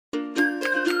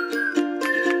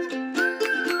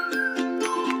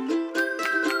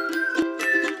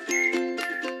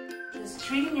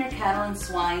cattle and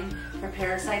swine for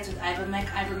parasites with Ivomec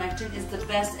ivermectin is the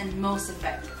best and most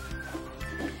effective.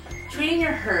 Treating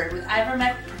your herd with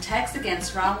Ivomec protects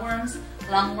against roundworms,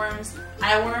 lungworms,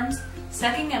 eyeworms,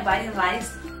 sucking and biting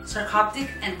lice, sarcoptic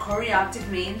and coreoptic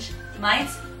mange,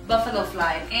 mites, buffalo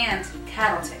fly, and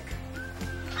cattle tick.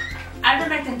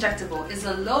 Ivomec injectable is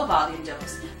a low volume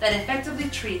dose that effectively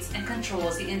treats and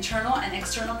controls the internal and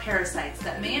external parasites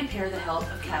that may impair the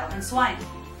health of cattle and swine.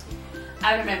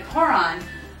 Ivomec Pour-On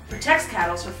protects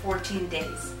cattle for 14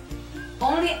 days.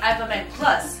 Only Ivomec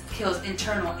Plus kills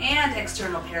internal and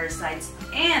external parasites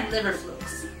and liver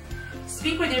flukes.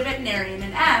 Speak with your veterinarian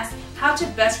and ask how to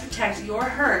best protect your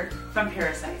herd from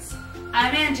parasites.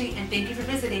 I'm Angie, and thank you for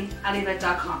visiting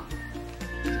Allivet.com.